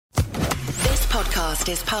podcast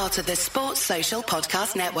is part of the Sports Social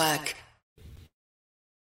Podcast Network.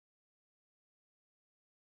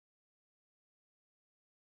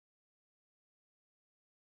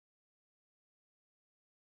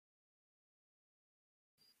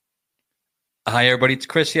 Hi everybody, it's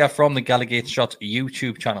Chris here from the Gallagher Shots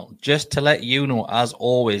YouTube channel. Just to let you know, as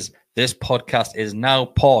always, this podcast is now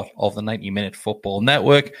part of the 90-Minute Football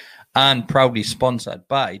Network and proudly sponsored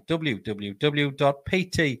by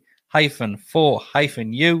www.pt-4-u.co.uk.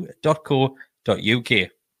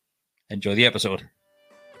 Enjoy the episode.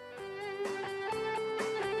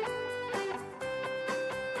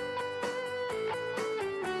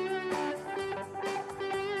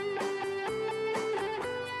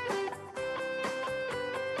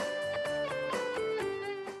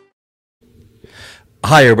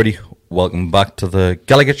 Hi everybody, welcome back to the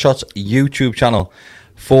Gallagher Shots YouTube channel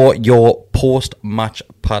for your post-match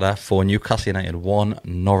padder for Newcastle United 1,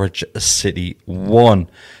 Norwich City 1.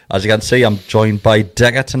 As you can see, I'm joined by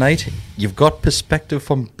Decker tonight. You've got perspective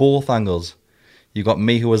from both angles. You've got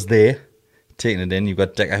me who was there, taking it in. You've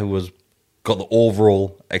got Decker who was got the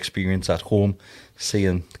overall experience at home,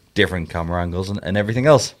 seeing different camera angles and everything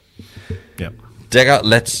else. Yep. Decker,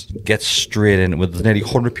 let's get straight in with nearly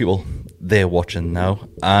 100 people there watching now,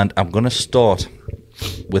 and I'm going to start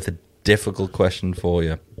with a difficult question for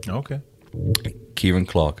you. Okay. Kieran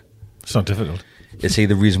Clark. It's not difficult. Is he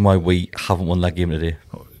the reason why we haven't won that game today?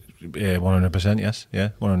 Yeah, 100%, yes. Yeah,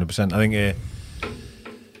 100%. I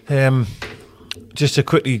think, just to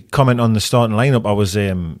quickly comment on the starting lineup, I was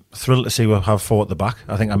thrilled to see we'll have four at the back.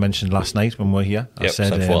 I think I mentioned last night when we were here. I said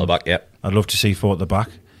four at the back, yep. I'd love to see four at the back.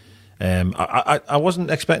 I wasn't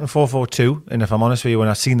expecting 4-4-2, and if I'm honest with you, when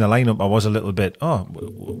I seen the lineup, I was a little bit,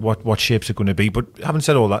 what shape's it going to be? But having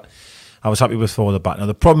said all that, I was happy with four at the back. Now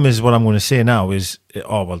the problem is, what I'm going to say now is,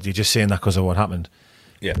 you're just saying that because of what happened.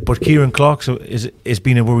 Yeah. But Kieran Clark is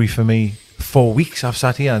been a worry for me for weeks. I've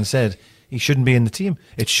sat here and said he shouldn't be in the team.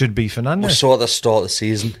 It should be Fernandes. We saw at the start of the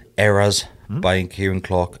season errors by Kieran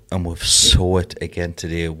Clark, and we've saw it again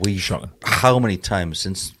today. Shocking. How many times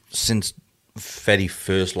since Freddy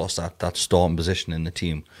first lost that starting position in the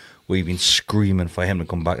team, we've been screaming for him to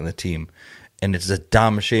come back in the team, and it's a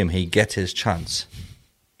damn shame he gets his chance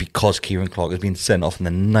because Kieran Clark has been sent off in the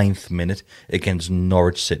 9th minute against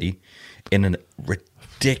Norwich City in a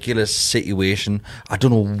ridiculous situation. I don't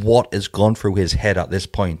know what has gone through his head at this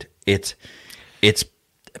point. It's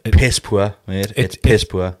piss poor, mate. It's piss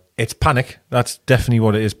poor. It's panic. That's definitely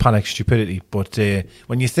what it is. Panic, stupidity. But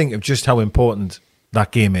when you think of just how important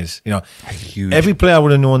that game is, huge. Every player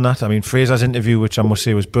would have known that. I mean, Fraser's interview, which I must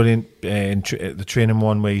say was brilliant, in the training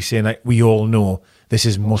one, where he's saying, like, we all know this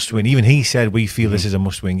is must win. Even he said we feel this is a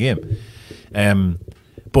must win game.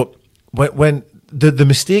 But when the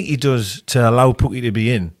mistake he does to allow Pukki to be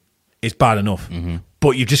in is bad enough. Mm-hmm.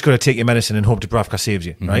 But you've just got to take your medicine and hope Dubravka saves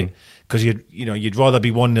you, right? Because you'd rather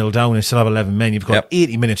be 1-0 down and still have 11 men. You've got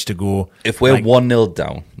 80 minutes to go. If we're 1-0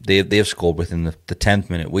 down, they've scored within the 10th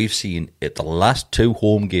minute. We've seen it the last two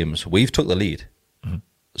home games. We've took the lead. Mm-hmm.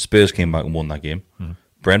 Spurs came back and won that game. Mm-hmm.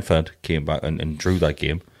 Brentford came back and drew that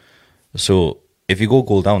game. So if you go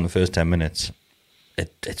goal down in the first 10 minutes,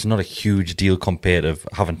 it's not a huge deal compared to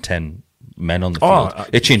having 10 men on the field.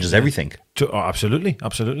 It changes everything. Absolutely.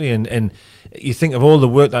 And you think of all the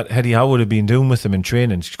work that Eddie Howe would have been doing with them in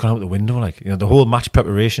training, it's gone out the window. Like, the whole match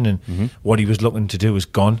preparation and what he was looking to do is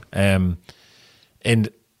gone. And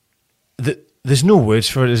there's no words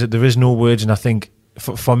for it. There is no words. And I think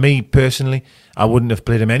for me personally, I wouldn't have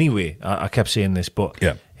played him anyway. I kept saying this, but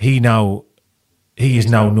he is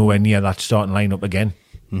now nowhere near that starting lineup again.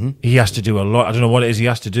 Mm-hmm. He has to do a lot. I don't know what it is he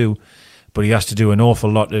has to do, but he has to do an awful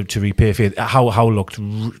lot to repay faith. Howe looked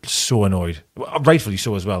so annoyed, rightfully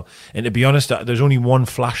so as well. And to be honest, there's only one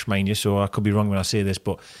flash, mind you, so I could be wrong when I say this,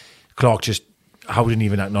 but Clark Howe didn't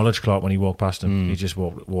even acknowledge Clark when he walked past him. He just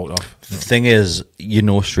walked off. The thing is,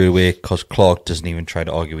 straight away, because Clark doesn't even try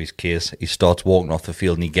to argue his case. He starts walking off the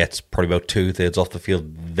field and he gets probably about 2/3 off the field.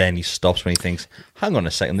 Then he stops when he thinks, hang on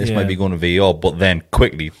a second, this might be going to VAR. But then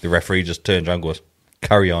quickly, the referee just turns around and goes,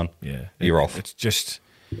 carry on. Yeah, you're off. It's just...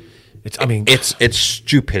 It's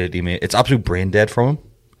stupidity, mate. It's absolute brain dead from him.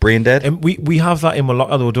 Brain dead. And we have that in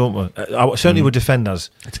Malacca, though, don't we? Certainly with defenders.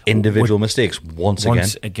 It's individual mistakes once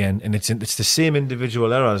again. And it's the same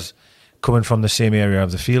individual errors coming from the same area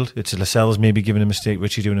of the field. It's Lascelles maybe giving a mistake,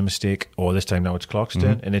 Richie doing a mistake, or this time now it's Clark's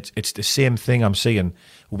turn. And it's the same thing I'm seeing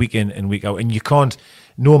week in and week out. And you can't...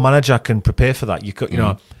 No manager can prepare for that. You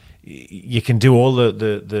can do all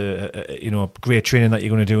the great training that you're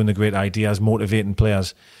going to do and the great ideas, motivating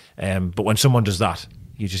players. But when someone does that,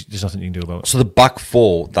 there's nothing you can do about it. So the back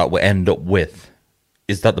four that we end up with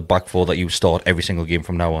is that the back four that you start every single game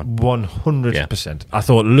from now on? 100%. I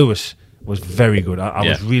thought Lewis was very good. I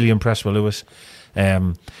was really impressed with Lewis.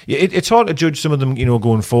 It's hard to judge some of them,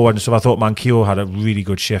 going forward and stuff. I thought Manquillo had a really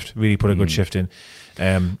good shift, really put a good shift in.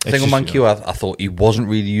 The thing with Manquillo, I thought he wasn't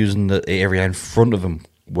really using the area in front of him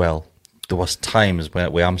well. There was times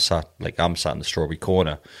where I'm sat in the strawberry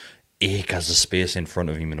corner, acres of space in front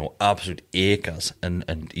of him, absolute acres,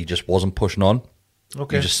 and he just wasn't pushing on.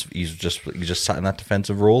 Okay, he just sat in that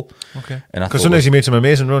defensive role. Okay, because sometimes he made some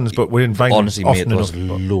amazing runs, but we didn't find honestly, him often mate, there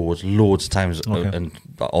enough. was loads of times, okay. And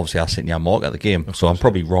obviously I was sitting near Mark at the game, so I'm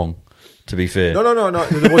probably wrong. To be fair, no.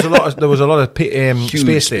 There was a lot of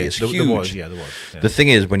space there. There was. Yeah. The thing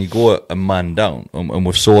is, when you go a man down, and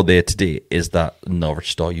we've saw there today, is that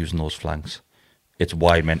Norwich start using those flanks. It's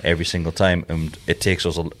wide men every single time, and it takes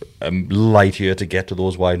us a light year to get to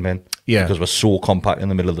those wide men. Yeah, because we're so compact in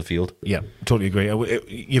the middle of the field. Yeah, totally agree.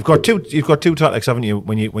 You've got two tactics, haven't you?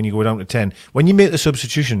 When you go down to 10, when you make the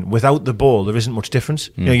substitution without the ball, there isn't much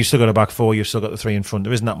difference. You've still got a back four, you've still got the three in front.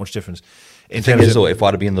 There isn't that much difference. The thing is, though, if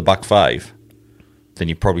I'd be in the back five, then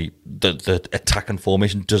you probably the attacking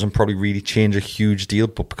formation doesn't probably really change a huge deal.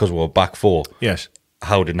 But because we're back four, yes,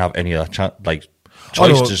 Howe didn't have any of that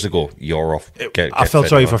choice just to go. You're off. I felt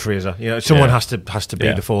sorry for Fraser. Someone has to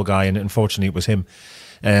be the fall guy, and unfortunately, it was him.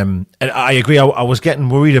 And I agree. I was getting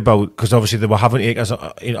worried about, because obviously they were having acres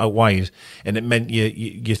out wide, and it meant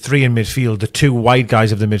you three in midfield. The two wide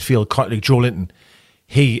guys of the midfield, like Joe Linton,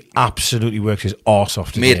 he absolutely worked his arse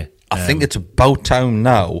off today. Mate, I think it's about time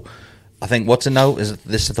now. I think what's it now?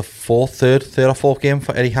 This is the third or fourth game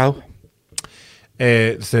for Eddie Howe?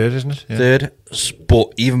 Third, isn't it? Yeah. Third.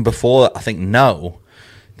 But even before that, I think now,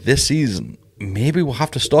 this season, maybe we'll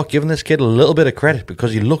have to start giving this kid a little bit of credit,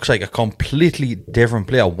 because he looks like a completely different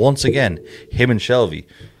player. Once again, him and Shelvey.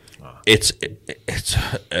 It's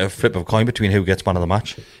a flip of a coin between who gets man of the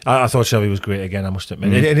match. I thought Shelby was great again, I must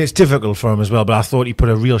admit. And it's difficult for him as well, but I thought he put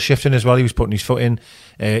a real shift in as well. He was putting his foot in.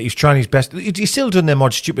 He's trying his best. He's still doing them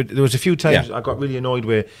odd stupid. There was a few times I got really annoyed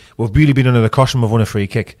where we've really been under the caution, we've won a free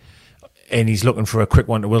kick, and he's looking for a quick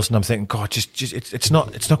one to Wilson. I'm thinking, God, it's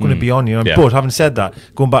not going to be on, But having said that,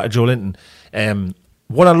 going back to Joe Linton,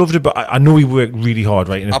 what I loved about, I know he worked really hard,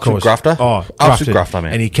 right? And of absolute course, grafter. Absolute grafter,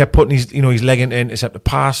 man. And he kept putting his leg in to intercept the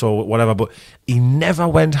pass or whatever, but he never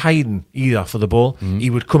went hiding either for the ball. He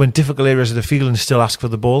would come in difficult areas of the field and still ask for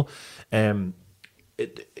the ball. To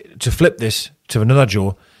flip this to another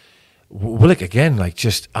Joe, Willock again,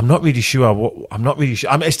 I'm not really sure.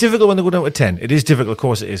 It's difficult when they go down to 10. It is difficult, of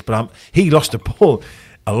course it is, but he lost the ball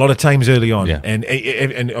a lot of times early on. And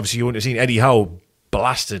obviously you wouldn't have seen Eddie Howe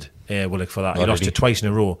blasted Willock for that. He lost it twice in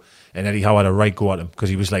a row, and Eddie Howe had a right go at him, because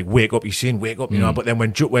he was like, "Wake up, wake up," But then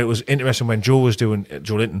when it was interesting, when Joe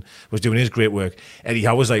Linton was doing his great work, Eddie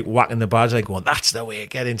Howe was like whacking the badge, like going, "That's the way to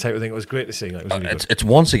get in," type of thing. It was great to see. It was really good. It's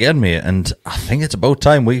once again, mate, and I think it's about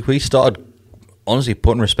time we started honestly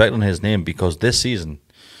putting respect on his name, because this season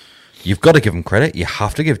you've got to give him credit. You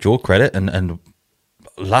have to give Joe credit, and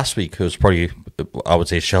last week it was probably, I would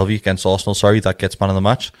say, Shelvey against Arsenal. Sorry, that gets man of the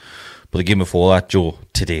match. But the game before that, Joe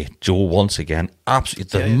once again,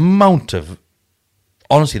 absolutely the amount of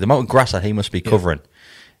grass that he must be covering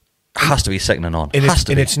has to be second and on.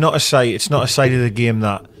 It's not a side of the game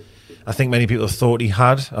that I think many people thought he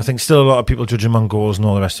had. I think still a lot of people judge him on goals and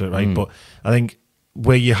all the rest of it, right? But I think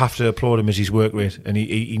where you have to applaud him is his work rate, and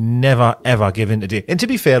he never ever gave in today. And to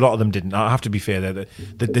be fair, a lot of them didn't. I have to be fair there.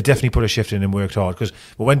 They definitely put a shift in and worked hard, because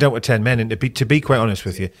we went down to 10 men, and to be quite honest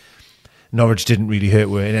with you, Norwich didn't really hurt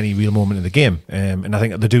in any real moment of the game, and I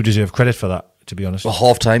think they do deserve credit for that, to be honest. Well,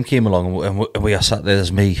 half time came along, and we are sat there,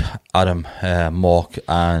 there's me, Adam, Mark,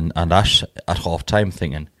 and Ash at half time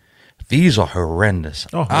thinking, these are horrendous,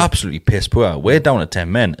 absolutely piss poor. We're down at 10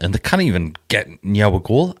 men, and they can't even get near a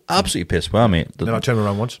goal. Absolutely piss poor, mate. They're not turning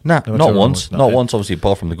around once. Not once, obviously,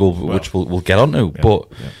 apart from the goal, which we'll get onto. Yeah, but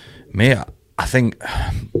mate, I think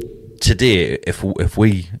today, if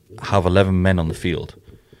we have 11 men on the field,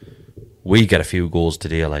 we get a few goals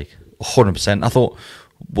today, 100%. I thought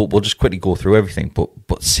we'll just quickly go through everything, but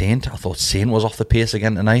I thought Saint was off the pace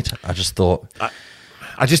again tonight. I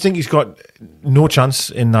just think he's got no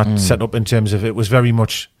chance in that setup, in terms of it was very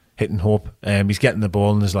much hit and hope. He's getting the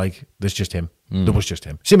ball, and there's just him. There was just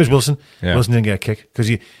him. Same as Wilson. Yeah. Wilson didn't get a kick, because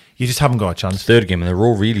you just haven't got a chance. Third game in a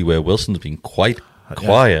row, really, where Wilson's been quite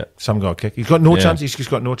quiet. Sam got a kick. He's got no chance. He's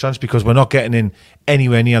got no chance, because we're not getting in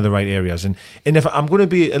anywhere near the right areas. And if I'm going to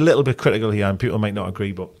be a little bit critical here, and people might not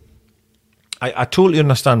agree, but I totally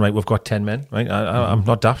understand. Right, we've got 10 men. Right, I'm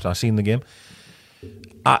not daft. I've seen the game.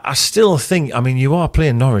 I still think. You are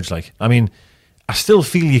playing Norwich. I still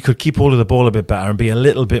feel you could keep hold of the ball a bit better and be a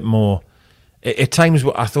little bit more At times,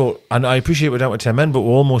 I thought, and I appreciate we're down to 10 men, but we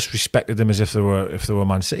almost respected them as if they were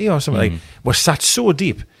Man City or something. Like, we're sat so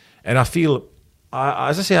deep, and I feel,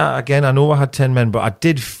 as I say again, I know I had 10 men, but I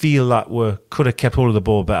did feel that we could have kept hold of the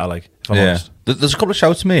ball better. Like, if I'm honest. There's a couple of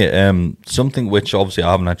shouts to me. Something which obviously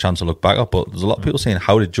I haven't had a chance to look back at, but there's a lot of people saying,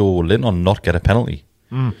 "How did Joe Linton not get a penalty?"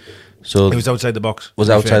 So it was outside the box. Was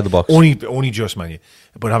outside the box. Only just, man.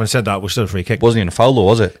 But having said that, it was still a free kick. Wasn't even a foul though,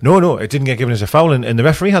 was it? No, it didn't get given as a foul, and the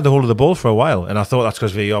referee had the hold of the ball for a while, and I thought that's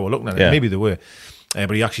because VAR were looking at it. Maybe they were.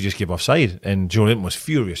 But he actually just gave offside, and Joe Linton was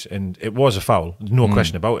furious, and it was a foul, no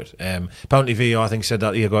question about it. Apparently VAR, I think, said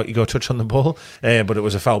that he got a touch on the ball, but it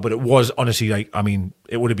was a foul. But it was honestly, like, I mean,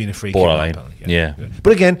 it would have been a free kick. Yeah.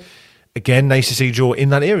 But again, nice to see Joe in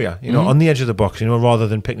that area, on the edge of the box, rather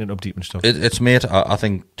than picking it up deep and stuff. It's made, I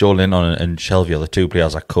think Joe Linton and Shelvey are the two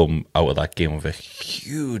players that come out of that game with a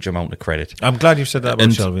huge amount of credit. I'm glad you said that about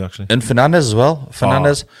Shelvey, actually. And Fernandez as well.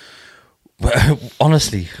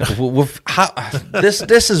 Honestly,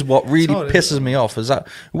 this is what really pisses me off, is that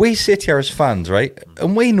we sit here as fans, right,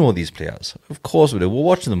 and we know these players. Of course we do. We're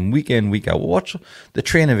watching them week in, week out. We watch the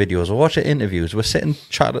training videos, we watch the interviews, we're sitting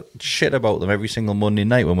chatting shit about them every single Monday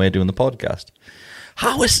night when we're doing the podcast.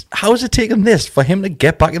 How is it taking this for him to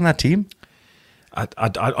get back in that team? I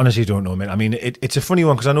honestly don't know, man. I mean, it's a funny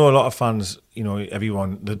one, because I know a lot of fans,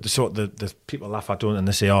 everyone, the people laugh at, don't, and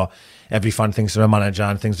they say, "Oh, every fan thinks they're a manager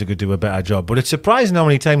and thinks they could do a better job." But it's surprising how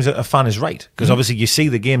many times a fan is right, because obviously you see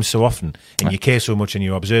the game so often and you care so much and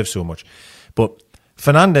you observe so much. But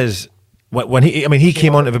Fernandez, when he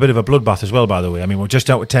came on to a bit of a bloodbath as well, by the way. I mean, we're just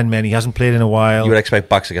out with 10 men. He hasn't played in a while. You would expect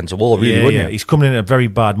backs against the wall, really, wouldn't you? He's coming in at a very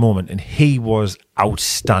bad moment, and he was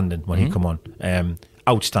outstanding when he come on.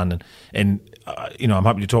 Outstanding. And I'm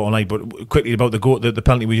happy to talk all night, but quickly about the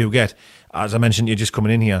penalty we do get. As I mentioned, you're just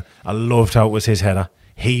coming in here. I loved how it was his header.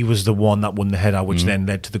 He was the one that won the header, which then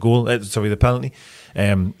led to the goal. The penalty.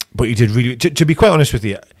 But he did really. To be quite honest with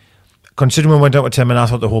you, considering we went down to 10 men, I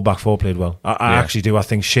thought the whole back four played well. I actually do. I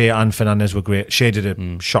think Shea and Fernandez were great. Shea did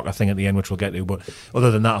a shocker thing at the end, which we'll get to. But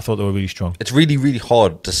other than that, I thought they were really strong. It's really, really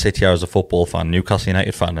hard to sit here as a football fan, Newcastle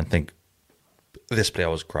United fan, and think this player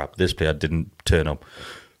was crap. This player didn't turn up.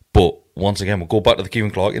 But once again, we'll go back to the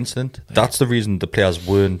Kieran Clark incident. That's the reason the players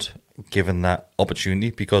weren't given that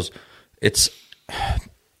opportunity, because it's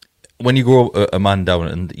when you grow a man down,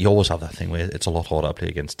 and you always have that thing where it's a lot harder to play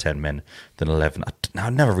against 10 men than 11. I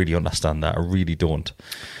never really understand that. I really don't.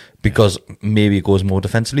 Because maybe it goes more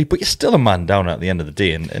defensively, but you're still a man down at the end of the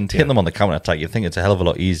day, and hitting them on the counter-attack, you think it's a hell of a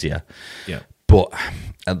lot easier. Yeah. But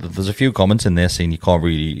there's a few comments in there saying you can't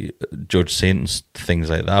really judge Saint's things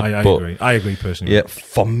like that. I agree personally. Yeah,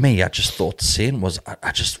 for me, I just thought Saint was.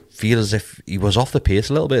 I just feel as if he was off the pace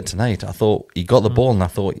a little bit tonight. I thought he got the ball, and I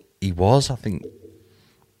thought he was. I think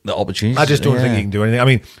the opportunity. I just don't think he can do anything. I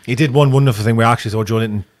mean, he did one wonderful thing where I actually thought Joe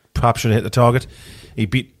Linton perhaps should have hit the target. He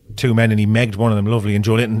beat 2 men and he megged one of them lovely, and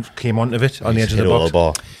Joe Linton came onto it on the edge of the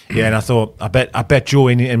box. Yeah, and I thought, I bet Joe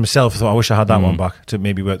in himself thought, I wish I had that one back to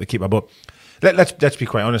maybe work the keeper. But let's be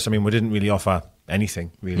quite honest. I mean, we didn't really offer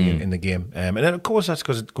anything really in the game, and then of course that's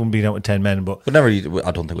because it's going to be down to 10 men. But I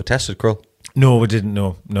don't think we tested Krill. No, we didn't.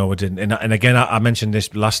 No, we didn't. And again, I mentioned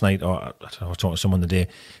this last night, or I was talking to someone the day.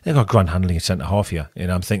 They got Grant handling at centre half here,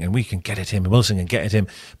 and I'm thinking we can get at him. Wilson can get at him,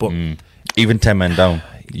 but even 10 men down,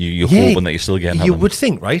 you're hoping that you're still getting. You would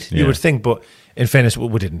think, right? Yeah. You would think, but in fairness,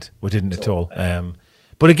 we didn't. We didn't at all.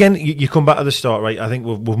 But again, you come back to the start, right? I think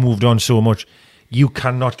we've moved on so much. You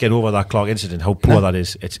cannot get over that Clark incident. How poor that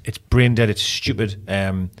is. It's brain dead. It's stupid.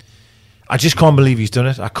 I just can't believe he's done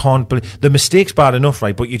it. I can't believe the mistake's bad enough,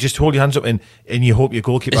 right? But you just hold your hands up and you hope your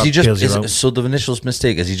goalkeeper bails you out. So the initial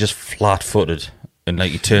mistake is he just flat-footed and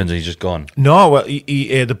like he turns and he's just gone. No, well,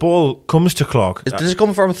 the ball comes to Clark. Does it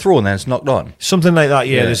come from a throw and then it's knocked on? Something like that.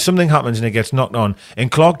 Yeah. There's something happens and it gets knocked on,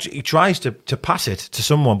 and Clark he tries to pass it to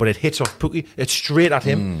someone, but it hits off Pookie. It's straight at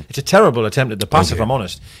him. It's a terrible attempt at the pass, if I'm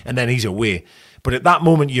honest. And then he's away. But at that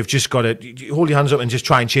moment, you've just got to hold your hands up and just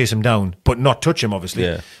try and chase him down, but not touch him, obviously.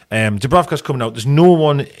 Yeah. Dubravka's coming out. There's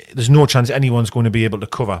no chance anyone's going to be able to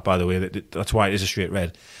cover, by the way. That's why it is a straight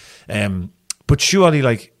red. But surely,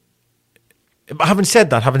 like, having said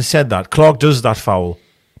that, Clark does that foul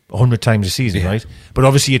 100 times a season, right? But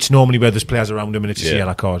obviously, it's normally where there's players around him and it's a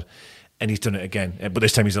yellow card. And he's done it again, but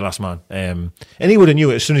this time he's the last man. And he would have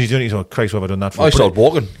knew it as soon as he's done it. He thought, "Christ, what have I done that for?" I started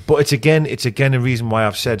walking. But it's again a reason why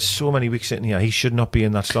I've said so many weeks sitting here, he should not be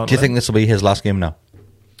in that start. Do you think this will be his last game now?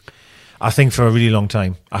 I think for a really long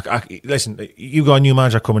time. Listen, you got a new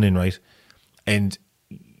manager coming in, right? And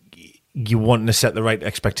you want to set the right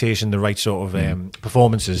expectation, the right sort of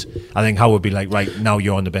performances. I think Howe would be like, right, now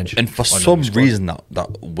you're on the bench. And for some reason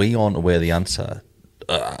that we aren't aware the answer,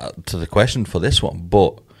 to the question for this one,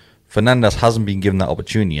 but Fernandes hasn't been given that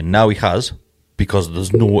opportunity, and now he has, because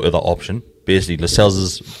there's no other option. Basically, Lascelles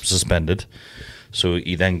is suspended, so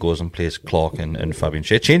he then goes and plays Clark and Fabian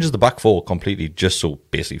Shea. Changes the back four completely, just so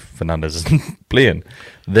basically Fernandes isn't playing.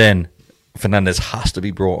 Then Fernandes has to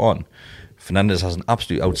be brought on. Fernandes has an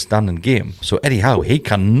absolute outstanding game. So Eddie Howe, he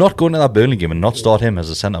cannot go into that Burnley game and not start him as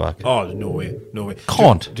a centre-back. Oh, no way.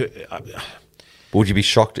 Can't. Would you be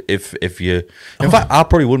shocked if you... In fact, I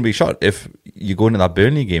probably wouldn't be shocked if you go into that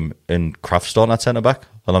Burnley game and Kraft start at centre-back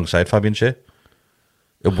alongside Fabian Shea.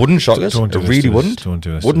 It wouldn't shock us. It really wouldn't. Don't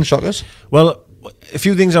do this. Wouldn't shock us. Well, a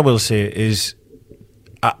few things I will say is...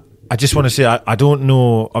 I just want to say, I don't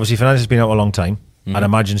know... Obviously, Fernandes has been out a long time. I'd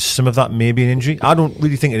imagine some of that may be an injury. I don't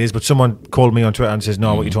really think it is, but someone called me on Twitter and says,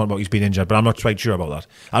 no, what you're talking about, he's been injured. But I'm not quite sure about that.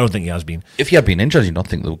 I don't think he has been. If he had been injured, you'd not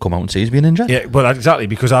think they'll come out and say he's been injured? Yeah, but exactly,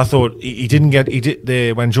 because I thought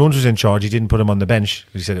when Jones was in charge, he didn't put him on the bench.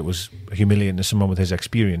 He said it was humiliating to someone with his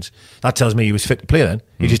experience. That tells me he was fit to play then.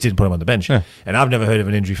 He just didn't put him on the bench. Yeah. And I've never heard of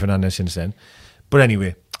an injury for Fernandes since then. But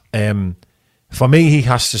anyway, for me, he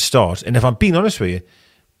has to start. And if I'm being honest with you,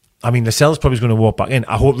 I mean, Lascelles probably going to walk back in.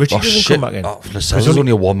 I hope Richie doesn't come back in. Oh, Lascelles is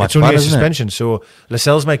only a one-match ban, isn't It's only a suspension, so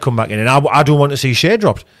Lascelles might come back in. And I don't want to see Shea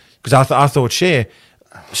dropped, because I thought Shea,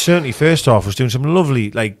 certainly first half, was doing some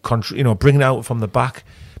lovely, like, bringing it out from the back.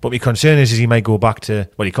 But my concern is he might go back to,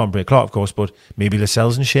 well, he can't break Clark, of course, but maybe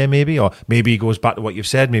Lascelles and Shea, maybe. Or maybe he goes back to what you've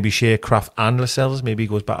said. Maybe Shea, Kraft and Lascelles. Maybe he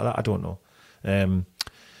goes back to that. I don't know.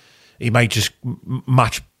 He might just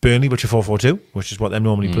match Burnley, which are 4-4-2, which is what they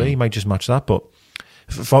normally play. He might just match that, but...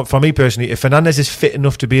 For me personally, if Fernandes is fit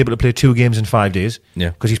enough to be able to play 2 games in 5 days,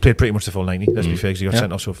 because he's played pretty much the full 90, let's be fair, because he got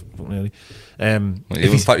sent off so early. In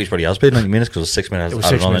fact, he probably has played 90 minutes, because 6 minutes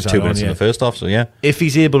added on and 2 minutes in the first half, so yeah. If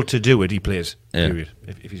he's able to do it, he plays, period.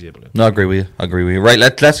 If he's able to. No, I agree with you. Right,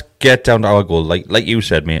 let's get down to our goal. Like you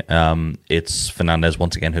said, mate, it's Fernandes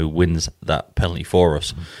once again who wins that penalty for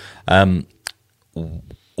us. Why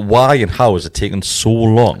and how has it taken so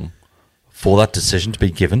long for that decision to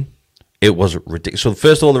be given? It was ridiculous. So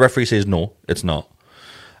first of all, the referee says no, it's not.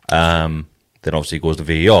 Then obviously it goes to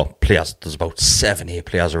VAR. There's about 7-8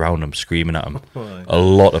 players around him screaming at him. A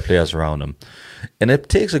lot of players around him. And it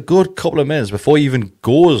takes a good couple of minutes before he even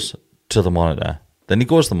goes to the monitor. Then he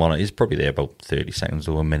goes to the monitor. He's probably there about 30 seconds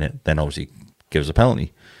to a minute. Then obviously gives a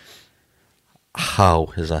penalty. How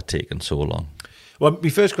has that taken so long? Well, my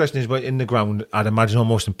first question is, in the ground, I'd imagine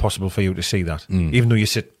almost impossible for you to see that, even though you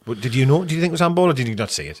sit. Did you know? Did you think it was handball, or did you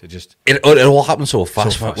not see it? It all happened so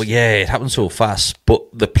fast. Well, yeah, it happened so fast. But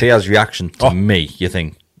the player's reaction to me, you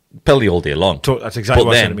think, penalty all day long. That's exactly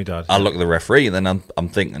what I said to me, Dad. I look at the referee, and then I'm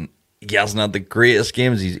thinking, he hasn't had the greatest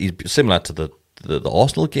games. He's similar to the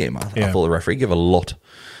Arsenal game. I thought the referee gave a lot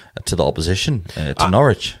to the opposition, to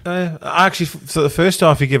Norwich. Actually, for the first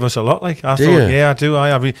half, he gave us a lot. I thought, I do.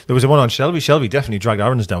 There was a one on Shelby. Shelby definitely dragged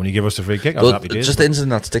Aaron's down. He gave us the free kick. I was happy days. Just the incident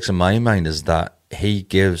that sticks in my mind is that he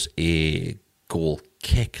gives a goal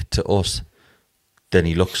kick to us. Then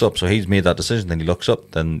he looks up. So he's made that decision. Then he looks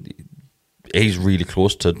up. Then he's really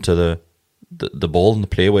close to the ball and the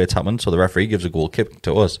play where it's happened. So the referee gives a goal kick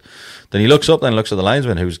to us. Then he looks up. Then looks at the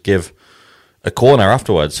linesman, who's give a corner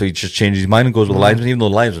afterwards, so he just changes his mind and goes with the linesman, even though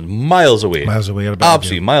the linesman's miles away,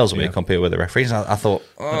 absolutely miles away compared with the referees. I thought,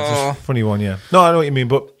 that's a funny one, yeah. No, I know what you mean,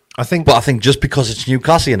 but I think just because it's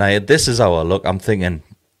Newcastle United, this is our look. I'm thinking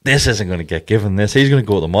this isn't going to get given. He's going to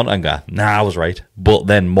go to the monitor and go, nah, I was right. But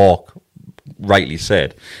then Mark rightly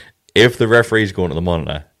said, if the referee's going to the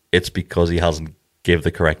monitor, it's because he hasn't give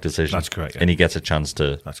the correct decision. That's correct, yeah. And he gets a chance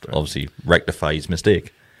to obviously rectify his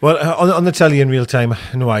mistake. Well, on the telly in real time,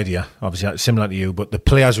 no idea. Obviously, similar to you, but the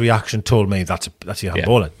player's reaction told me that's your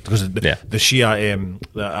handball, because the sheer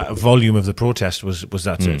volume of the protest was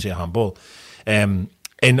that it's a handball. And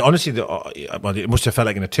honestly, it must have felt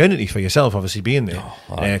like an eternity for yourself, obviously being there,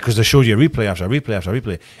 because they showed you replay after replay after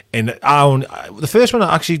replay. And the first one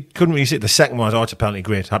I actually couldn't really see it. The second one, it's a penalty,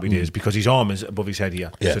 great, happy days, because his arm is above his head here,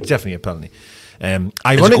 so it's definitely a penalty.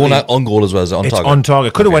 Ironically, it's on goal as well as on target. It's on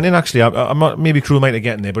target. Could have went in actually. I'm not, maybe Crew might have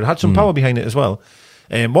gotten there, but it had some power behind it as well.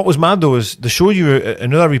 What was mad though is they showed you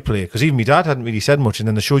another replay, because even my dad hadn't really said much, and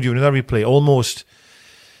then they showed you another replay almost.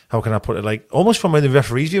 How can I put it? Almost from where the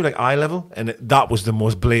referee's view, eye level, and that was the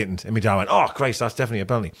most blatant. And my dad went, "Oh Christ, that's definitely a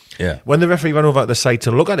penalty." Yeah. When the referee went over to the side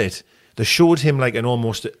to look at it, they showed him an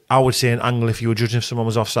almost, I would say, an angle if you were judging if someone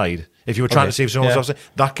was offside. If you were trying to see if someone was offside,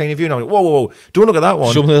 that kind of view. And I went, whoa, don't look at that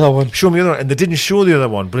one. Show me the other one. Show me the other one. And they didn't show the other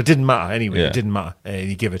one, but it didn't matter anyway. It didn't matter.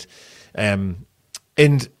 You give it. And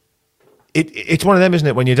it's one of them, isn't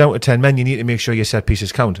it? When you're down to 10 men, you need to make sure your set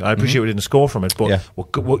pieces count. I appreciate we didn't score from it, but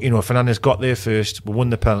Fernandes got there first. We won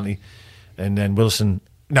the penalty. and then Wilson.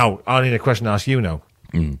 Now, I need a question to ask you now.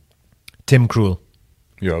 Tim Krul.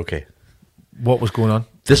 You're okay. What was going on?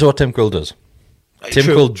 This is what Tim Krul does. Tim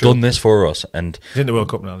Krul done this for us, and he's in the World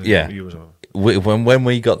Cup now. Yeah. When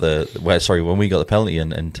we got the penalty,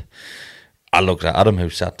 and I looked at Adam, who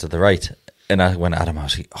sat to the right, and I went, Adam, I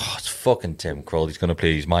was like, oh, it's fucking Tim Krul. He's going to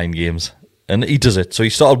play these mind games. And he does it. So he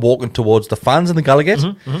started walking towards the fans in the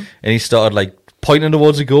Gallagher, and he started like pointing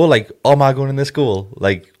towards the goal, like, oh, am I going in this goal?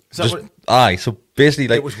 Like, so basically,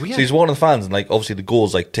 like, so he's walking the fans, and like, obviously the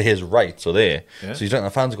goal's like to his right, so there. Yeah. So he's looking at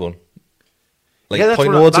the fans going, like,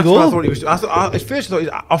 pointing towards the goal. I thought he was. At first, I thought he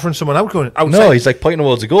was offering someone out going outside. No, he's like pointing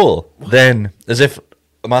towards the goal. Then, as if,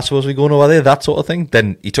 am I supposed to be going over there? That sort of thing.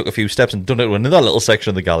 Then he took a few steps and done it to another little section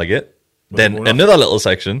of the Gallagher. Then another little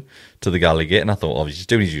section to the Gallagher, and I thought, he's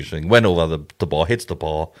doing his usual thing. Went over the bar, hits the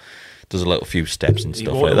bar, does a little few steps and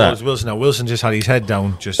stuff like that. Wilson. Now Wilson just had his head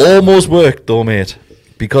down. Almost worked though, mate.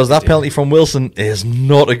 Because that penalty from Wilson is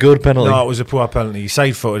not a good penalty. No, it was a poor penalty. He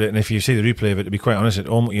side-footed it, and if you see the replay of it, to be quite honest, he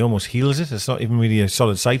almost heels it. It's not even really a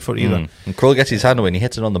solid side foot either. And Krul gets his hand away and he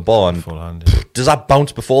hits it on the bar. And full hand. Does that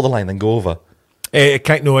bounce before the line then go over? It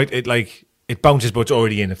can't. No, it bounces, but it's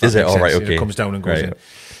already in. If that is it? All right, okay. It comes down and goes in.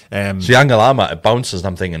 So the angle I'm at, it bounces, and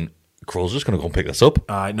I'm thinking Krul's just going to go and pick this up.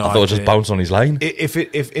 No, I thought it was just bounced on his line. If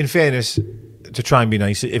in fairness, to try and be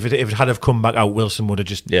nice, if it had have come back out, Wilson would have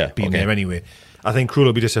just been there anyway. I think Krul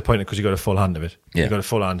will be disappointed because he got a full hand of it. Yeah. He got a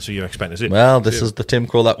full hand, so you're expecting to see it. Well, this is the Tim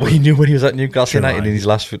Krul that we knew when he was at Newcastle United in his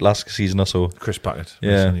last season or so. Chris Packard.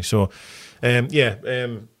 Yeah. Recently. So, and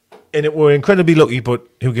it were incredibly lucky, but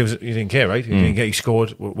who gives it? You didn't care, right? You didn't get. He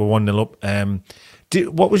scored. We're 1-0 up.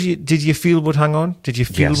 Did you feel would hang on? Did you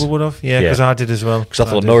feel we would have? Yeah, because I did as well. Because I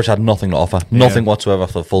thought Norwich had nothing to offer, nothing whatsoever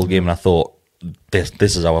for the full game, and I thought this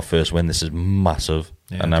is our first win. This is massive,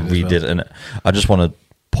 and I redid it. And I just want to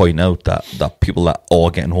point out that people that are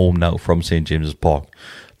getting home now from St James's Park,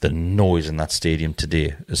 the noise in that stadium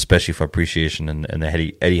today, especially for appreciation and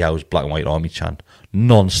the Eddie Howe's Black and White Army chant,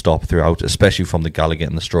 non-stop throughout, especially from the Gallagher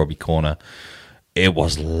in the Strawberry Corner. It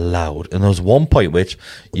was loud. And there was one point which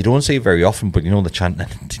you don't see very often, but you know the chant, do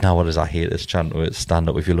you know what it is? I hate this chant where it's stand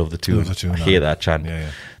up if you love the tune. I hate that chant. Yeah.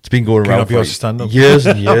 It's been going around for years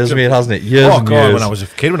and years, mate, hasn't it? Years and years. When I was a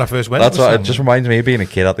kid, when I first went. That's what it just reminds me of being a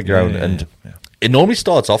kid at the ground. It normally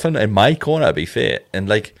starts off in my corner, to be fair, and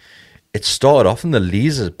like it started off in the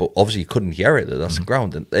Leazes, but obviously you couldn't hear it. That's the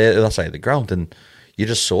ground, and that side of the ground, and you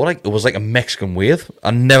just saw like it was like a Mexican wave.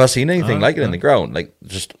 I've never seen anything like it in the ground, like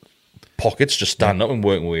just pockets just standing up and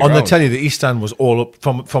working way on around. the telly. The East Stand was all up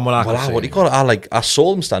from what I could see. What do you call it? I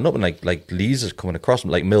saw them stand up and like Leazes coming across them,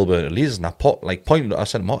 like Milburn and Leazes, and I pointed. I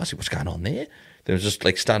said, "I see what's going on there." They were just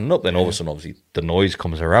like standing up. Then all of a sudden, obviously, the noise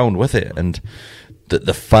comes around with it, and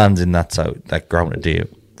the fans in that ground today,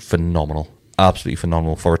 phenomenal, absolutely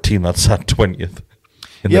phenomenal for a team that's at 20th.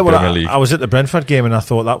 In the Premier League. I was at the Brentford game and I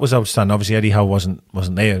thought that was outstanding. Obviously, Eddie Howe wasn't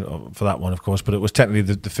there for that one, of course, but it was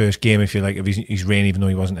technically the first game, if you like, of his reign, even though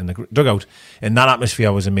he wasn't in the dugout. And that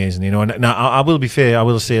atmosphere was amazing, you know. And now I will be fair, I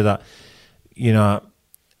will say that, you know,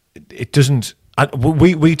 it doesn't.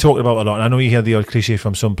 We talked about it a lot, and I know you hear the odd cliche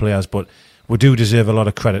from some players, but we do deserve a lot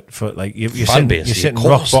of credit for like you're sitting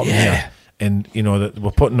rock bottom here. And you know that we're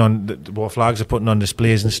putting on our flags are putting on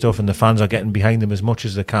displays and stuff, and the fans are getting behind them as much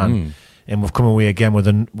as they can. And we've come away again with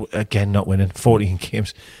again not winning 14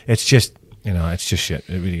 games. It's just it's just shit.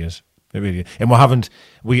 It really is. It really is. And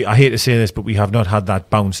I hate to say this, but we have not had that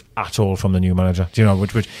bounce at all from the new manager. Do you know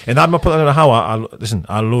which? And I'm not putting on how listen.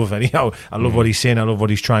 I love Eddie Howe. I love what he's saying. I love what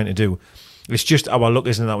he's trying to do. It's just our luck,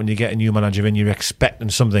 isn't it, that when you get a new manager in, you're expecting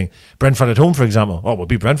something. Brentford at home, for example. Oh, we'll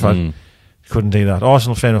beat Brentford. Couldn't do that.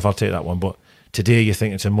 Arsenal, fair enough, I'll take that one. But today you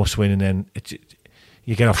think it's a must-win, and then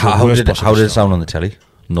you get off to the worst possible. How did it sound on the telly?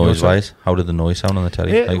 Noise-wise? How did the noise sound on the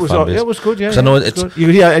telly? Yeah, it was good, yeah. Because I know it's good. You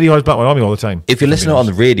could hear Eddie Howe's Black Army all the time. If you listen to it on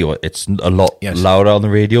the radio, it's a lot louder on the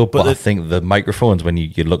radio, but I think the microphones, when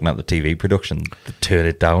you're looking at the TV production, they turn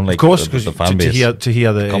it down. Like, of course, because to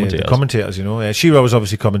hear the commentators, you know. Shearer was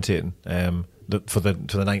obviously commentating for the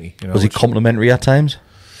 90. You know, was he complimentary at times?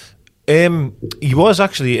 He was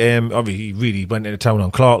actually. He really went into town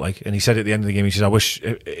on Clark, and he said at the end of the game, he says, "I wish,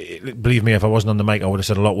 believe me, if I wasn't on the mic, I would have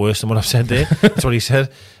said a lot worse than what I've said there." That's what he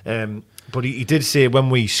said. But he did say when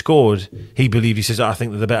we scored, he believed. He says, "I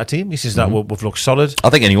think they're the better team." He says that we've looked solid. I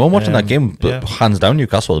think anyone watching that game, hands down,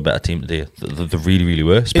 Newcastle were the better team today. They really, really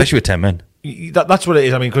were, especially with 10 men. That's what it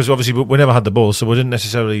is. I mean, because obviously we never had the ball, so we didn't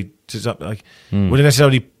necessarily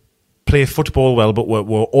play football well, but we're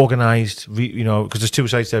organised, because there's two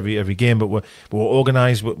sides to every game, but we're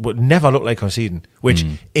organised, but never look like conceding, which,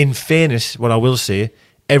 in fairness, what I will say,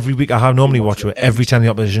 every week I normally watch it. Every time the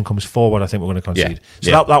opposition comes forward, I think we're going to concede.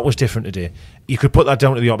 So that was different today. You could put that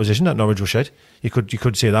down to the opposition that Norwich was shit. You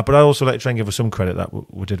could say that, but I also like to try and give us some credit that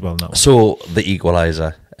we did well in that one. So the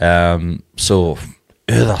equaliser. So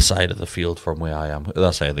other side of the field from where I am,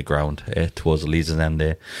 other side of the ground, towards the Leeds end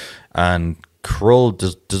there, and Krull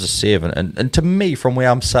does a save, and to me, from where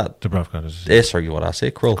I'm sat, Dubravka does. Sorry, what I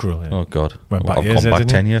say, Krull. Krull, yeah. Oh God, Went back I've years, come back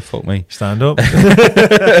didn't 10 he? years. Fuck me. Stand up. So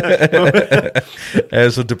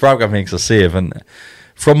Dubravka makes a save, and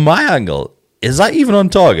from my angle, is that even on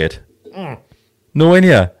target? No in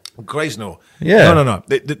here. Grace, no. Yeah. No.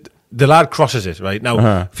 The lad crosses it, right? Now,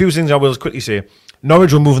 a few things I will quickly say.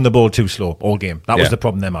 Norwich were moving the ball too slow all game. That was the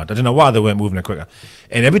problem they had. I don't know why they weren't moving it quicker.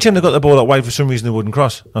 And every time they got the ball out wide, for some reason they wouldn't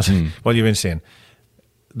cross. I was like, well, you're insane.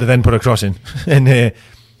 They then put a cross in. And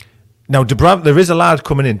now, there is a lad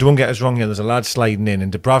coming in. Don't get us wrong here. There's a lad sliding in.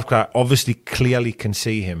 And Dubravka obviously clearly can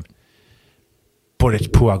see him. But it's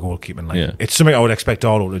poor goalkeeping. Like, it's something I would expect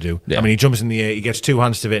Arlo to do. Yeah. I mean, he jumps in the air, he gets two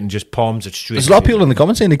hands to it and just palms it straight. There's a lot of people in the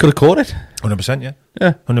comments saying he could have caught it. 100%, yeah.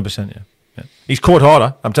 Yeah. 100%, yeah. He's caught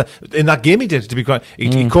harder. In that game he did, to be quite.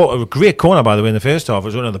 He caught a great corner, by the way, in the first half. It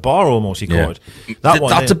was under the bar almost, he caught it.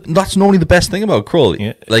 That's normally the best thing about Krull.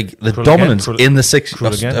 Yeah. Like, the Krull dominance in the six.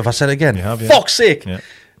 If I said it again, fuck's sake. Yeah.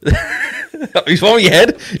 He's wound your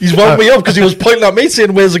head. He's wound me up because he was pointing at me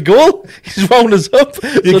saying, "Where's the goal?" He's wound us up.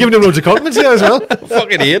 You're giving him loads of compliments here as well.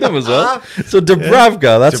 Fucking hate him as well. So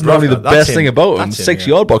Dubravka, that's normally the best thing about him. 6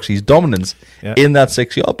 yard box, he's dominance in that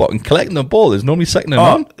 6 yard box and collecting the ball is normally second and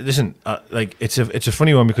none. Listen, like it's a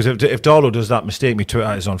funny one because if Darlow does that mistake, my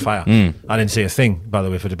Twitter is on fire. I didn't say a thing, by the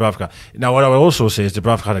way, for Dubravka. Now, what I would also say is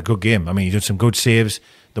Dubravka had a good game. I mean, he did some good saves.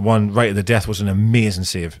 The one right at the death was an amazing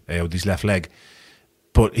save with his left leg.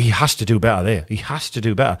 But he has to do better there. He has to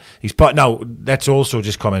do better. Now, let's also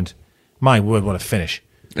just comment, my word, what a finish.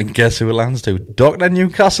 And guess who it lands to? Dr.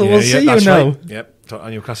 Newcastle will see you now. Right. Yep, Dr.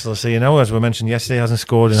 Newcastle will see you now. As we mentioned yesterday, hasn't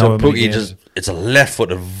scored in so Pookie it's a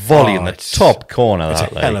left-footed volley in the top corner. It's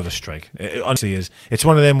a hell of a strike. It honestly is. It's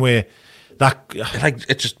one of them where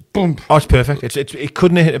it just boom. Oh, it's perfect. It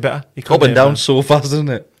couldn't have hit it better. Up and down so fast, isn't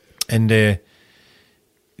it? And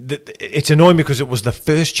it's annoying because it was the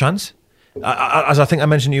first chance. As I think I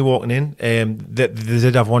mentioned to you walking in, they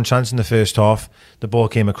did have one chance in the first half. The ball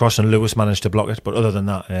came across and Lewis managed to block it. But other than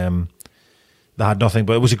that, they had nothing.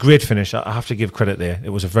 But it was a great finish. I have to give credit there.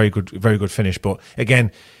 It was a very good finish. But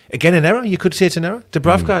again, an error. You could say it's an error.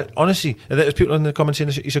 Dubravka, honestly, there's people in the comments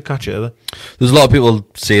saying he should catch it. There's a lot of people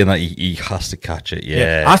saying that he has to catch it.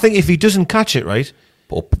 Yeah. I think if he doesn't catch it, right.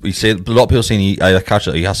 But a lot of people saying he either catch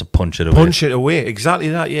it or he has to punch it away. Punch it away, exactly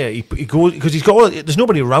that. Yeah, he goes because he's got. There's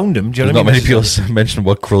nobody around him. Do you know what I mean? Not many people mention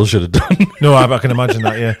what Krull should have done. No, I can imagine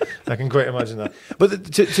that. Yeah, I can quite imagine that.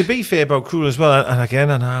 But to be fair about Krull as well, and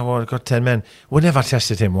again, I've got 10 men. We never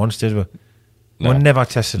tested him once, did we? No. We never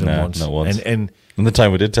tested him once. Not once. And the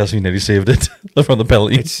time we did test him, he nearly saved it from the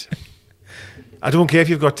penalty. I don't care if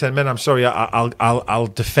you've got 10 men. I'm sorry. I'll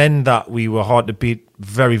defend that we were hard to beat.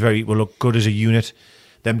 Very, very. We look good as a unit.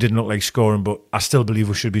 Them didn't look like scoring, but I still believe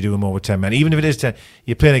we should be doing more with 10 men. Even if it is 10,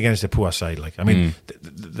 you're playing against a poor side. Like, I mean,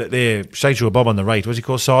 the Sideshow Bob on the right, what's he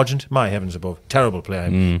called? Sergeant? My heavens above. Terrible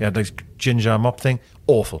player. He had like ginger mop thing.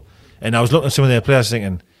 Awful. And I was looking at some of their players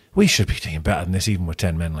thinking, we should be doing better than this even with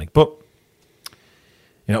 10 men. Like, but,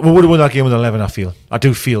 you know, we would have won that game with 11, I feel. I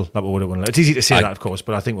do feel that we would have won. It's easy to say that, of course,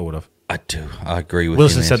 but I think we would have. I do. I agree with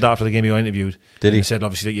Wilson said that after the game he got interviewed. Did he? He said,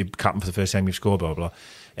 obviously, that you're captain for the first time you've scored, blah, blah, blah.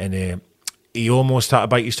 And, he almost had to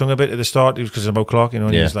bite his tongue a bit at the start because of about clock, you know,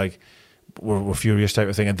 and he was like, we're furious type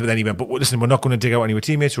of thing. And then he went, but listen, we're not going to dig out any of our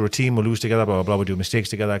teammates, we're a team, we'll lose together, blah, blah, blah, we'll do mistakes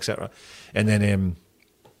together, etc. And then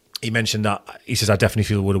he mentioned that, he says, I definitely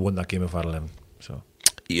feel we would have won that game if I had 11. So,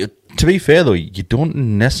 to be fair, though, you don't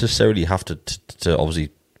necessarily have to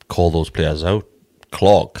obviously call those players out.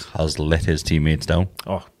 Clark has let his teammates down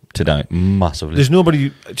today, massively. There's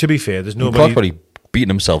nobody, to be fair, Clark probably beating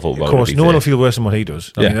himself up about it. Of course, no one will feel worse than what he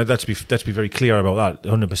does. I mean, let's be very clear about that,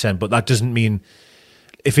 100%. But that doesn't mean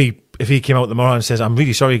if he came out tomorrow and says, "I'm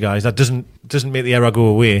really sorry, guys," that doesn't make the error go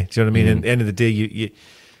away. Do you know what I mean? At the end of the day,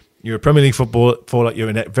 you're a Premier League footballer.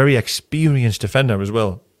 You're a very experienced defender as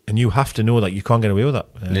well, and you have to know that you can't get away with that.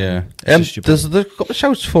 There's a couple of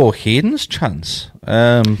shouts for Hayden's chance.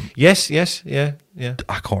 Yes, yeah.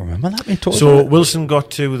 I can't remember that. So Wilson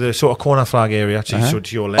got to the sort of corner flag area, actually, so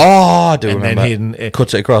to your left. Oh, I do and remember. Then Hayden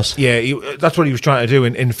cuts it across. Yeah, that's what he was trying to do.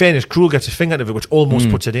 In fairness, Krull gets a finger out of it, which almost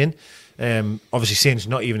puts it in. Obviously, Saint's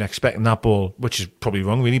not even expecting that ball, which is probably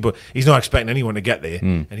wrong, really, but he's not expecting anyone to get there,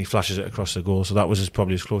 and he flashes it across the goal. So that was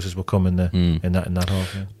probably as close as we'll come in that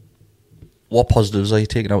half. Yeah. What positives are you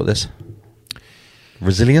taking out of this?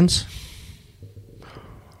 Resilience?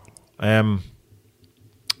 I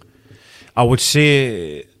would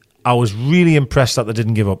say I was really impressed that they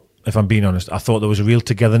didn't give up. If I'm being honest, I thought there was a real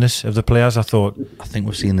togetherness of the players. I think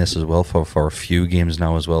we've seen this as well for a few games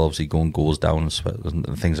now as well. Obviously, going goals down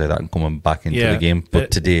and things like that, and coming back into the game.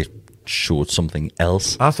 But today showed something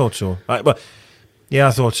else. I thought so. I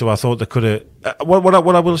thought so. I thought they could have. What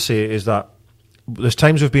I will say is that there's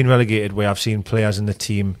times we've been relegated where I've seen players in the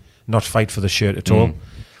team not fight for the shirt at all,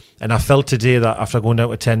 and I felt today that after going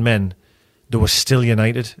down to 10 men, they were still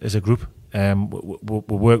united as a group. We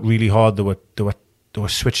worked really hard. They were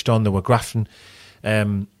switched on. They were grafting.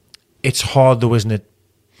 It's hard though, isn't it,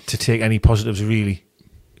 to take any positives really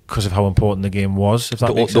because of how important the game was. If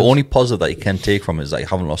that makes sense. The only positive that you can take from it is that you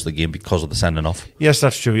haven't lost the game because of the sending off. Yes,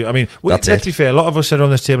 that's true. I mean, let's be fair. A lot of us said on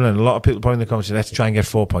this table, and a lot of people point in the comments, let's try and get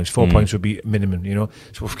 4 points. 4 points would be minimum, you know.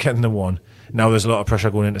 So we're getting the 1. Now there's a lot of pressure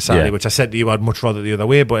going into Saturday, which I said to you, I'd much rather the other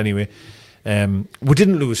way. But anyway, we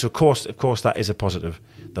didn't lose. So of course, that is a positive.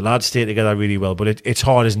 The lads stay together really well, but it's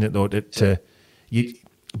hard, isn't it, though,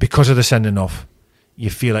 because of the sending off, you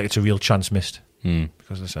feel like it's a real chance missed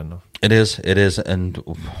because of the sending off. It is, and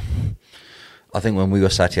I think when we were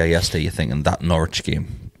sat here yesterday, you're thinking that Norwich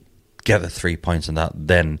game, get the 3 points in that,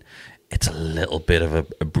 then it's a little bit of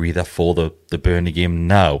a breather for the Burnley game.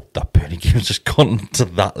 Now that Burnley game's just gone to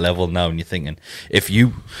that level now, and you're thinking if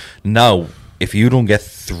you don't get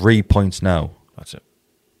 3 points now, that's it.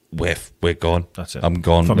 We're gone. That's it. I'm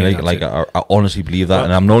gone. I honestly believe that,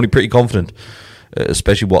 and I'm not only pretty confident,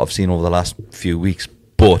 especially what I've seen over the last few weeks.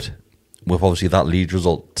 But with obviously that Leeds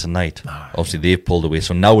result tonight, obviously they've pulled away.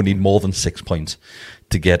 So now we need more than 6 points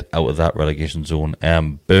to get out of that relegation zone.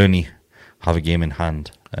 Burnley have a game in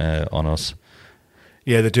hand on us.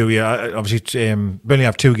 Yeah, they do. Yeah, obviously Burnley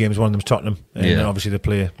have 2 games. One of them's Tottenham, and obviously they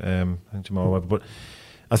play I think tomorrow. But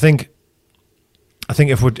I think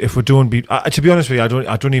if we don't beat, to be honest with you,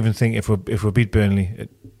 I don't even think if we beat Burnley,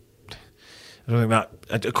 I don't think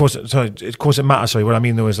that. Of course it matters. Sorry, what I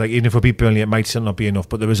mean though is like even if we beat Burnley, it might still not be enough.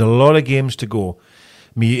 But there is a lot of games to go.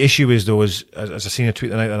 My issue is though, as I seen a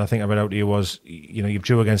tweet tonight that I think I read out to you was, you know, you've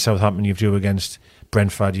drew against Southampton, you've drew against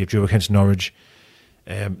Brentford, you've drew against Norwich.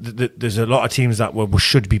 There's a lot of teams that we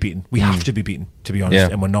should be beaten. We have to be beaten, to be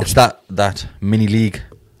honest, and we're not. It's that mini league.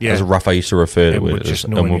 As Rafa used to refer to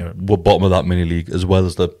it, we're bottom of that mini league as well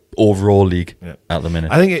as the overall league at the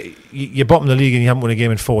minute. I think you're bottom of the league and you haven't won a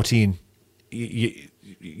game in 14.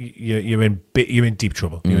 You're in deep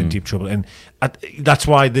trouble. You're in deep trouble, and that's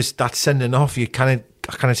why that sending off, I kind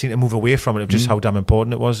of seem to move away from it of just how damn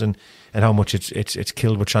important it was and how much it's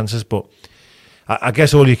killed with chances. But I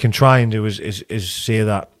guess all you can try and do is say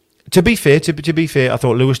that. To be fair, I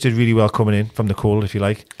thought Lewis did really well coming in from the cold, if you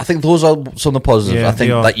like. I think those are some of the positives. Yeah, I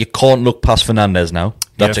think that you can't look past Fernandes now.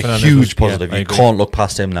 That's a huge positive. You can't look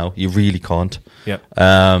past him now. You really can't. Yeah.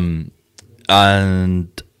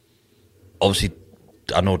 And obviously,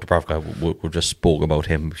 I know Dubravka, we just spoke about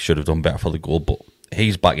him. Should have done better for the goal, but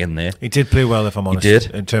he's back in there. He did play well, if I'm honest. He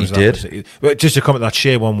did. In terms of that. Just to comment that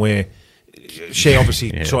Shea one way, Shea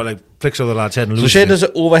obviously sort of like flicks over the lad's head and loses. So Shea does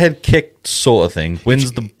an overhead kick sort of thing,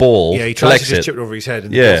 wins the ball. Yeah, he tries to just chip it over his head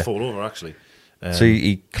and he'll fall over actually. So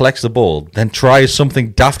he collects the ball, then tries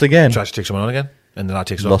something daft again. Tries to take someone on again, and then that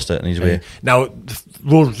takes it off. Lost it and he's away. Now, the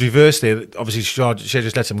roles reversed there. Obviously, Shea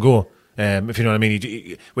just lets him go. If you know what I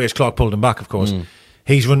mean. Whereas Clark pulled him back, of course.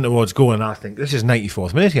 He's running towards goal, and I think this is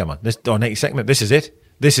 94th minute here, man. Or 92nd minute. This is it.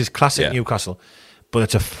 This is classic Newcastle. But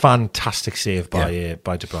it's a fantastic save by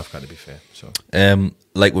Dubravka, to be fair. So,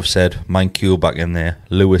 like we've said, Mankiw back in there,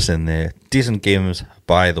 Lewis in there. Decent games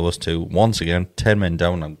by those two. Once again, 10 men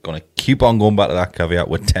down. I'm going to keep on going back to that caveat.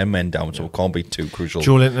 We're 10 men down, so it can't be too crucial.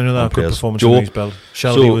 Joe Linton, another good performance under his belt.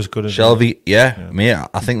 Shelby was good as well. Shelby, mate,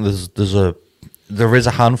 I think there is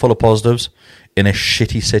a handful of positives in a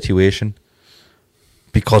shitty situation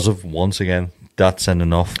because of, once again, that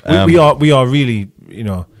sending off. We are really, you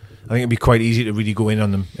know, I think it'd be quite easy to really go in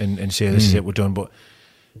on them and say this is it, we're done. But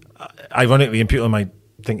ironically, and people might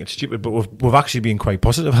think it's stupid, but we've actually been quite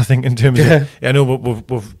positive. I think in terms of, I know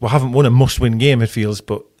we haven't won a must-win game. It feels,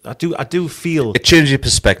 but I do feel it changes your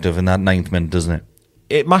perspective in that 9th minute, doesn't it?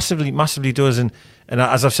 It massively does, and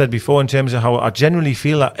as I've said before, in terms of how I generally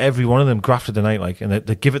feel that every one of them grafted the night, like, and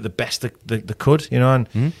they give it the best they could, you know,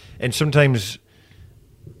 and sometimes.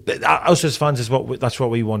 Us as fans that's what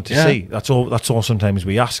we want to see. That's all. Sometimes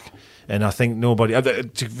we ask, and I think nobody.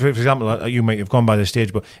 For example, you might have gone by the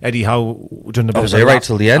stage, but Eddie Howe done the. I was there right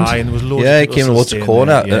till the end. And there was loads he came towards the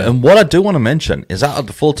corner. And what I do want to mention is that at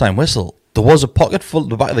the full-time whistle, there was a pocket full at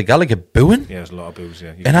the back of the Gallagher booing. Yeah, there's a lot of boos.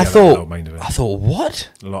 Yeah, and I thought, what?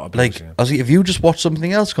 A lot of boos, like, I was like, if you just watch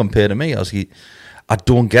something else compared to me, I was like, I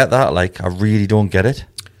don't get that. Like, I really don't get it.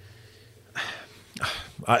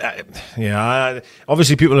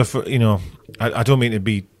 Obviously, people are, I don't mean to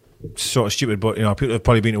be sort of stupid, but people have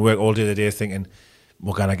probably been to work all day today thinking,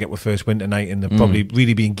 we're gonna get our first win tonight, and they're probably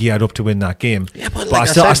really being geared up to win that game. Yeah, but I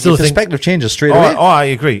still think perspective changes straight away. I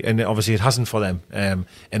agree, and obviously it hasn't for them.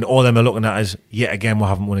 And all them are looking at is yet again we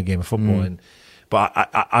haven't won a game of football. But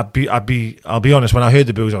I'll be honest. When I heard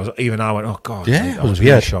the boos, I went, oh god, yeah, I was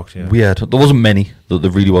really shocked. Yeah. Weird. There wasn't many. There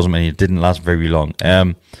really wasn't many. It didn't last very long.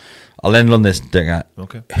 I'll end on this thing.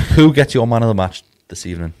 Okay. Who gets your man of the match this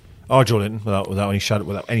evening? Oh, Joe Linton, without any shadow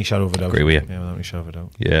of a doubt. Agree with you. Yeah, without any shadow of a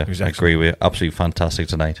doubt. Yeah, I agree with you. Absolutely fantastic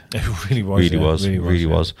tonight. It really was. Really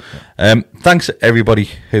was. Thanks everybody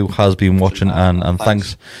who has been watching, and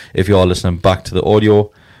thanks if you are listening back to the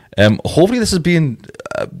audio. Hopefully this has been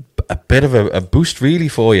a bit of a boost really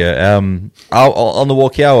for you. On the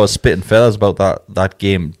walk here, I was spitting feathers about that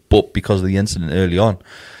game, but because of the incident early on,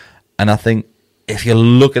 and I think if you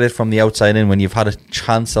look at it from the outside in, when you've had a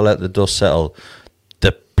chance to let the dust settle,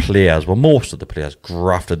 most of the players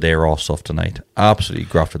grafted their arse off tonight. Absolutely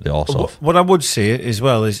grafted their arse off. What I would say as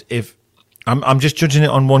well is, if I'm just judging it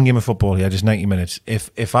on one game of football here, just 90 minutes.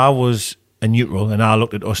 If I was a neutral and I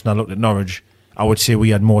looked at us and I looked at Norwich, I would say we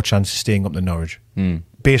had more chance of staying up than Norwich,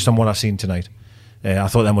 based on what I've seen tonight. I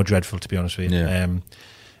thought them were dreadful, to be honest with you. Yeah.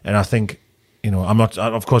 And I think, I'm not.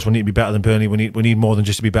 Of course, we need to be better than Burnley. We need more than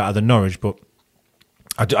just to be better than Norwich, but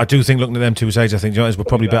I do think, looking at them two sides, I think we're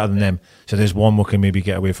probably better than them. So there's one we can maybe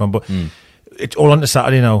get away from. But it's all on to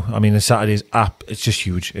Saturday now. I mean, the Saturday's app, it's just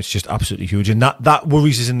huge. It's just absolutely huge. And that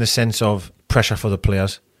worries us in the sense of pressure for the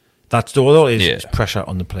players. That's all it is. Yeah. It's pressure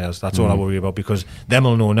on the players. That's all I worry about, because them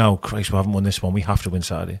will know now, Christ, we haven't won this one. We have to win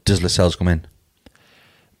Saturday. Does Lascelles come in?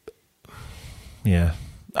 Yeah.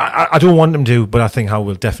 I don't want them to, but I think Howe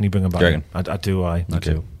will definitely bring him back. I do. Yeah, I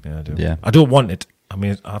do. Yeah. I don't want it. I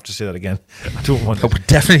mean, I have to say that again. I don't want it. I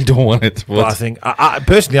definitely don't want it. But I think,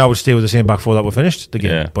 personally, I would stay with the same back four that we finished the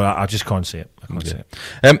game. Yeah. But I just can't see it. I can't see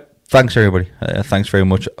it. Thanks, everybody. Thanks very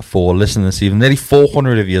much for listening this evening. Nearly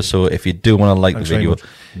 400 of you, so if you do want to like the video,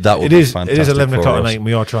 that would be fantastic. It is 11 o'clock at night and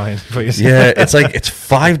we are trying. Yeah, it's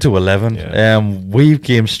 5 to 11. Yeah. We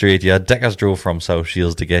came straight here. Deckers drove from South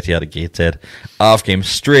Shields to get here to Gateshead. I've came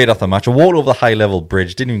straight off the match. I walked over the high level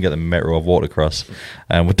bridge, didn't even get the metro, I've walked across.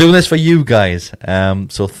 We're doing this for you guys.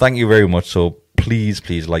 So thank you very much. So please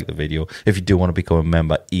like the video. If you do want to become a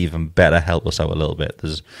member, even better, help us out a little bit.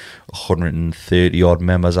 There's 130 odd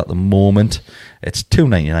members at the moment. It's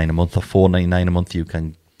 $2.99 a month or $4.99 a month. You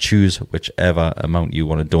can choose whichever amount you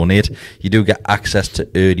want to donate. You do get access to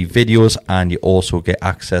early videos, and you also get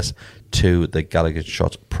access to the Gallagher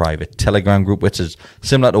Shots private Telegram group, which is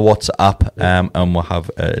similar to WhatsApp, and we'll have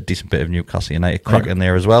a decent bit of Newcastle United crack in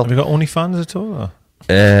there as well. Have you got OnlyFans at all? Or?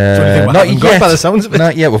 Not yet. By the sounds of it.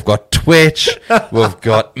 Not yet. We've got Twitch. We've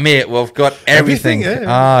got everything.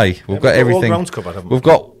 Aye, we've got everything. We've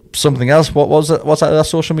got something else. What's that other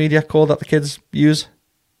social media called that the kids use?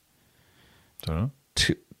 Don't know.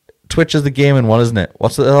 Twitch is the gaming one, isn't it?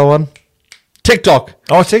 What's the other one? TikTok.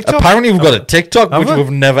 Oh, TikTok. Apparently, we've got a TikTok, which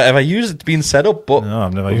we've never ever used. It's been set up, but no,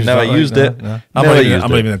 I've never used it. No. I'm not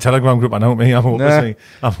even in the Telegram group. I know me. I'm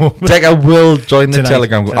hoping. Decker will join the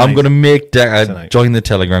Telegram group. I'm going to make Decker join the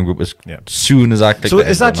Telegram group as soon as I click. So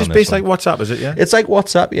is that just based like WhatsApp? Is it? Yeah. It's like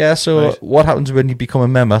WhatsApp. Yeah. So what happens when you become a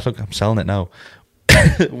member? Look, I'm selling it now.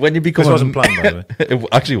 When you become, this wasn't planned, by the way. It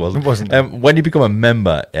actually wasn't. It wasn't. When you become a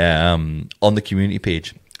member, on the community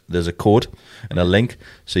page, there's a code and a link.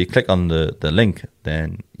 So you click on the link,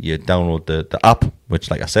 then you download the app,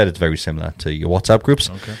 which, like I said, it's very similar to your WhatsApp groups.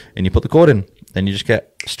 Okay. And you put the code in, then you just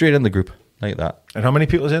get straight in the group like that. And how many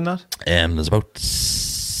people's in that? There's about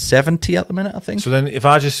 70 at the minute, I think. So then, if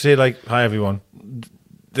I just say like, "Hi everyone,"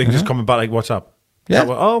 they can just comment back like WhatsApp. Yeah.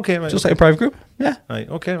 Okay. Right. Just like a private group. Yeah. Right.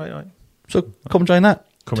 Okay. Right. So come join that.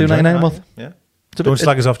 $2.99 a month. Yeah. Don't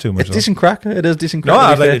slag us off too much. It's decent crack. It is decent crack. No,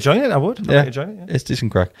 I'd like to join it. I would. I'd like to join it. It's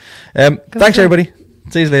decent crack. Thanks, everybody.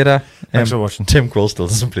 See you later. Thanks for watching. Tim Kroll still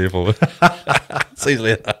doesn't play forward. See you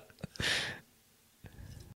later.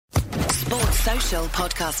 Sports Social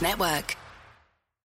Podcast Network.